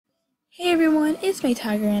Hey everyone, it's me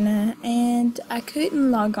Tiger Anna, and I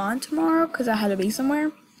couldn't log on tomorrow because I had to be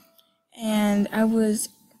somewhere. And I was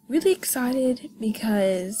really excited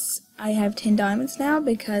because I have 10 diamonds now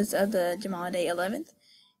because of the Jamala Day 11th.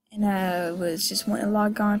 And I was just wanting to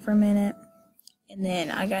log on for a minute. And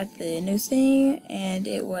then I got the new thing, and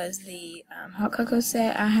it was the hot cocoa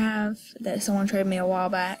set I have that someone traded me a while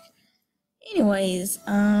back. Anyways,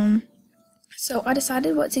 so I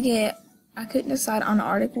decided what to get. I couldn't decide on an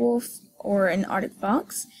Arctic wolf or an Arctic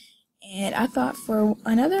fox, and I thought for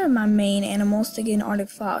another of my main animals to get an Arctic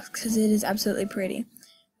fox because it is absolutely pretty.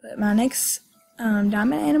 But my next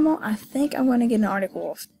diamond animal, I think I'm going to get an Arctic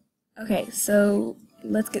wolf. Okay, so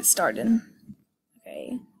let's get started.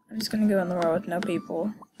 Okay, I'm just going to go in the world with no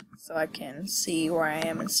people so I can see where I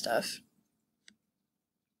am and stuff.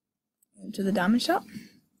 Into the diamond shop.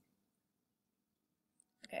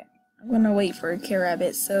 Okay, I'm going to wait for a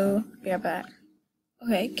K-Rabbit, so be right back.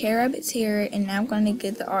 Okay, K-Rabbit's here, and now I'm going to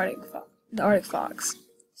get the Arctic fox.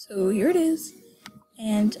 So here it is,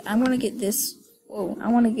 and I'm going to get this. Whoa, I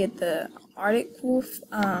want to get the Arctic wolf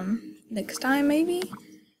next time maybe.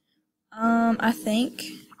 I think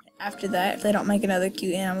after that, if they don't make another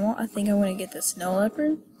cute animal, I think I'm going to get the snow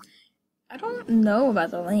leopard. I don't know about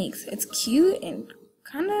the lynx. It's cute and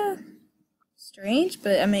kind of strange,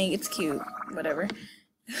 but I mean it's cute. Whatever.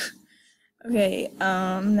 Okay,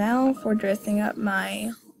 now for dressing up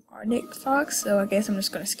my Arctic fox, so I guess I'm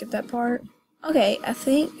just gonna skip that part. Okay, I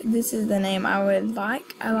think this is the name I would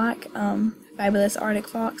like. I like, Fabulous Arctic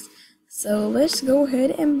Fox. So let's go ahead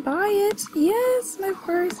and buy it. Yes, my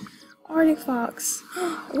first Arctic fox.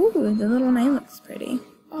 Ooh, the little name looks pretty.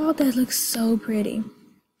 Oh, that looks so pretty.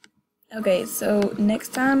 Okay, so next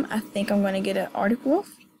time, I think I'm gonna get an Arctic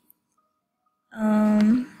wolf.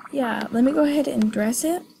 Yeah, let me go ahead and dress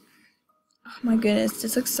it. Oh my goodness,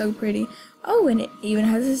 this looks so pretty. Oh, and it even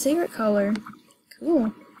has a secret color.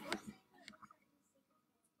 Cool.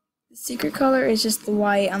 The secret color is just the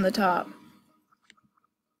white on the top.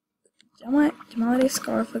 Jamala Day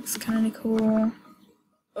scarf looks kind of cool.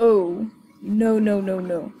 Oh, no, no, no,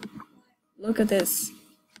 no. Look at this.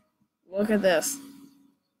 Look at this.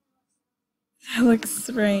 That looks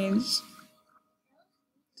strange.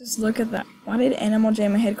 Just look at that. Why did Animal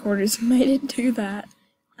Jam headquarters made it do that?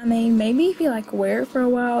 I mean, maybe if you like wear it for a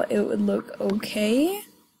while, it would look okay,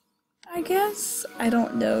 I guess. I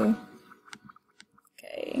don't know.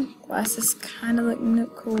 Okay, glasses kind of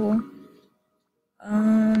look cool.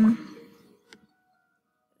 That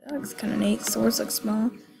looks kind of neat. Swords look small.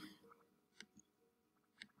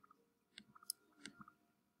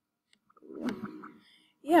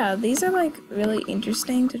 Yeah, these are like really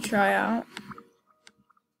interesting to try out.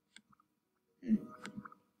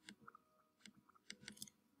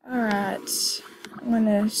 Alright, I'm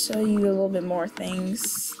gonna show you a little bit more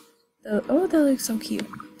things. Oh, that looks so cute.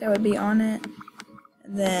 That would be on it.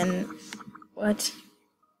 And then, what?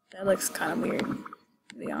 That looks kind of weird,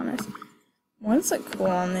 to be honest. One's look cool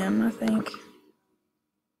on them, I think.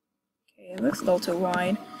 Okay, it looks a little too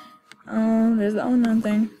wide. There's the unknown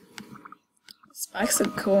thing. Spikes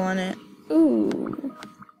look cool on it. Ooh.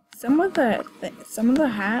 Some of the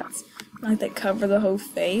hats, like that cover the whole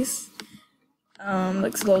face,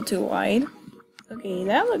 looks a little too wide. Okay,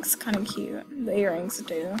 that looks kind of cute. The earrings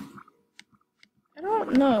do. I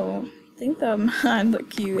don't know. I think that might look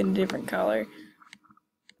cute in a different color,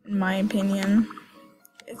 in my opinion.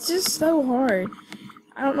 It's just so hard.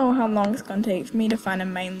 I don't know how long it's gonna take for me to find a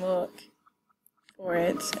main look for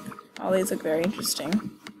it. All these look very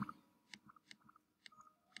interesting.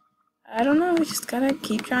 I don't know, we just gotta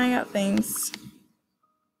keep trying out things.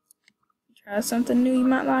 Try something new, you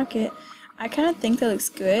might like it. I kind of think that looks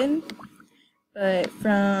good, but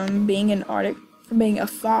from being a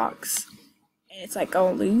fox, and it's like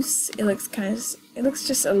all loose, it looks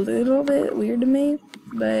just a little bit weird to me,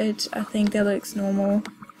 but I think that looks normal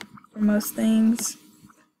for most things.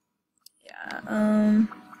 Yeah,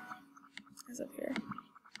 what's up here?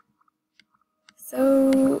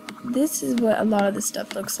 So, this is what a lot of the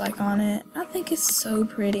stuff looks like on it. I think it's so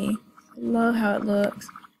pretty. I love how it looks.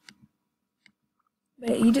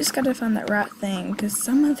 But you just gotta find that right thing, because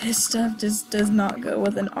some of this stuff just does not go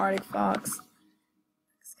with an Arctic fox.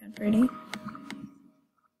 It's kind of pretty.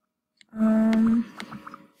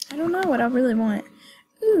 I don't know what I really want.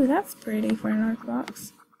 Ooh, that's pretty for an Arctic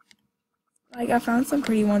fox. Like, I found some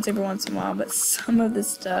pretty ones every once in a while, but some of this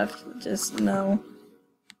stuff, just no.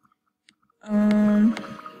 I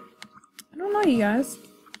don't know, you guys.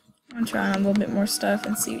 I'm gonna try on a little bit more stuff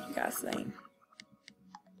and see what you guys think.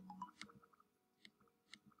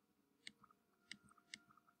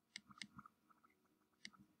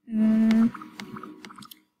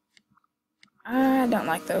 I don't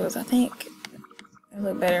like those. I think they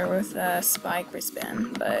look better with spike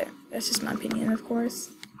wristband, but that's just my opinion, of course.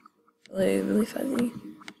 Really, really fuzzy.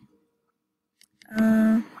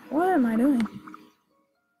 What am I doing?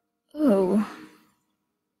 Oh.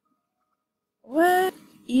 What?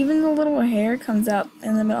 Even the little hair comes out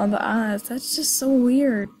in the middle of the eyes. That's just so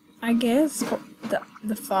weird. I guess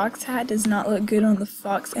the fox hat does not look good on the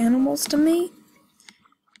fox animals to me.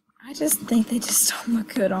 I just think they just don't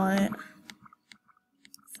look good on it.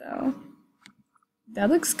 So, that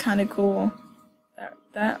looks kind of cool.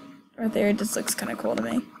 That right there just looks kind of cool to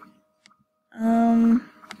me.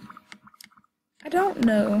 I don't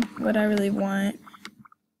know what I really want,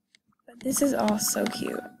 but this is all so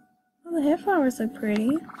cute. Oh, the hair flowers look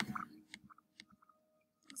pretty.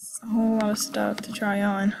 It's a whole lot of stuff to try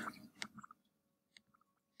on.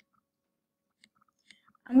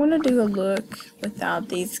 I'm gonna do a look without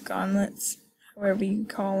these gauntlets, however you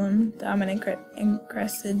call them. Diamond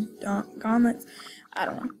encrusted gauntlets. I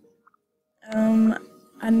don't know.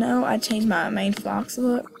 I know I changed my main fox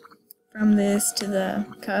look from this to the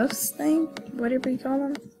cuffs thing, whatever you call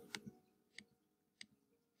them.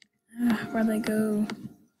 Where'd they go?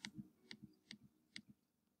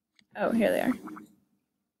 Oh, here they are.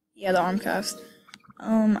 Yeah, the arm cuffs.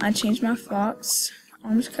 I changed my fox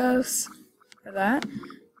arms cuffs for that.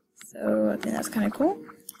 So I think that's kind of cool.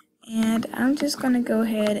 And I'm just going to go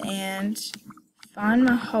ahead and find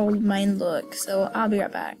my whole main look. So I'll be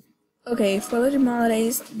right back. Okay, for the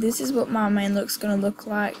holidays, this is what my main look's going to look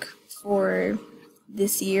like for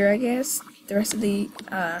this year, I guess. The rest of the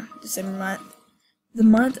December month. The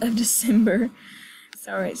month of December.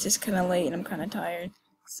 Sorry, it's just kind of late and I'm kind of tired.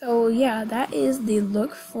 So yeah, that is the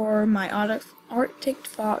look for my Arctic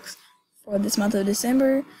Fox for this month of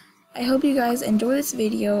December. I hope you guys enjoy this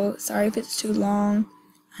video. Sorry if it's too long.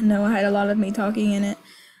 I know I had a lot of me talking in it.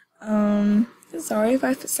 Sorry if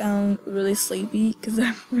I sound really sleepy, because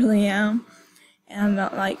I really am. And I'm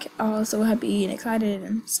not like all so happy and excited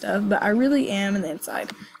and stuff, but I really am in the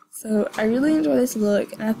inside. So I really enjoy this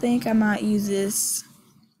look, and I think I might use this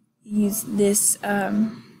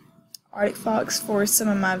Arctic Fox for some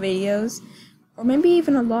of my videos, or maybe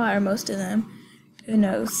even a lot, or most of them. Who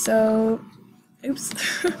knows? So, oops.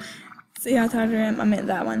 See how tired I am? I meant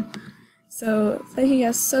that one. So thank you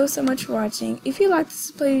guys so much for watching. If you liked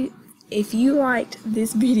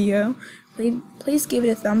this video, please give it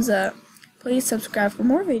a thumbs up. Please subscribe for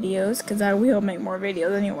more videos, because I will make more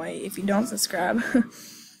videos anyway if you don't subscribe.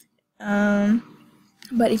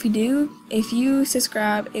 But if you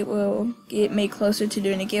subscribe, it will get me closer to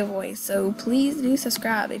doing a giveaway. So please do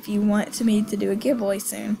subscribe if you want me to do a giveaway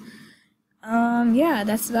soon. Yeah,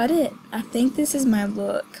 that's about it. I think this is my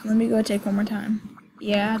look. Let me go check one more time.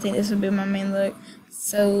 Yeah, I think this will be my main look.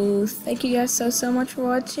 So thank you guys so much for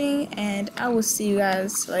watching, and I will see you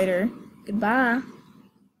guys later. Goodbye.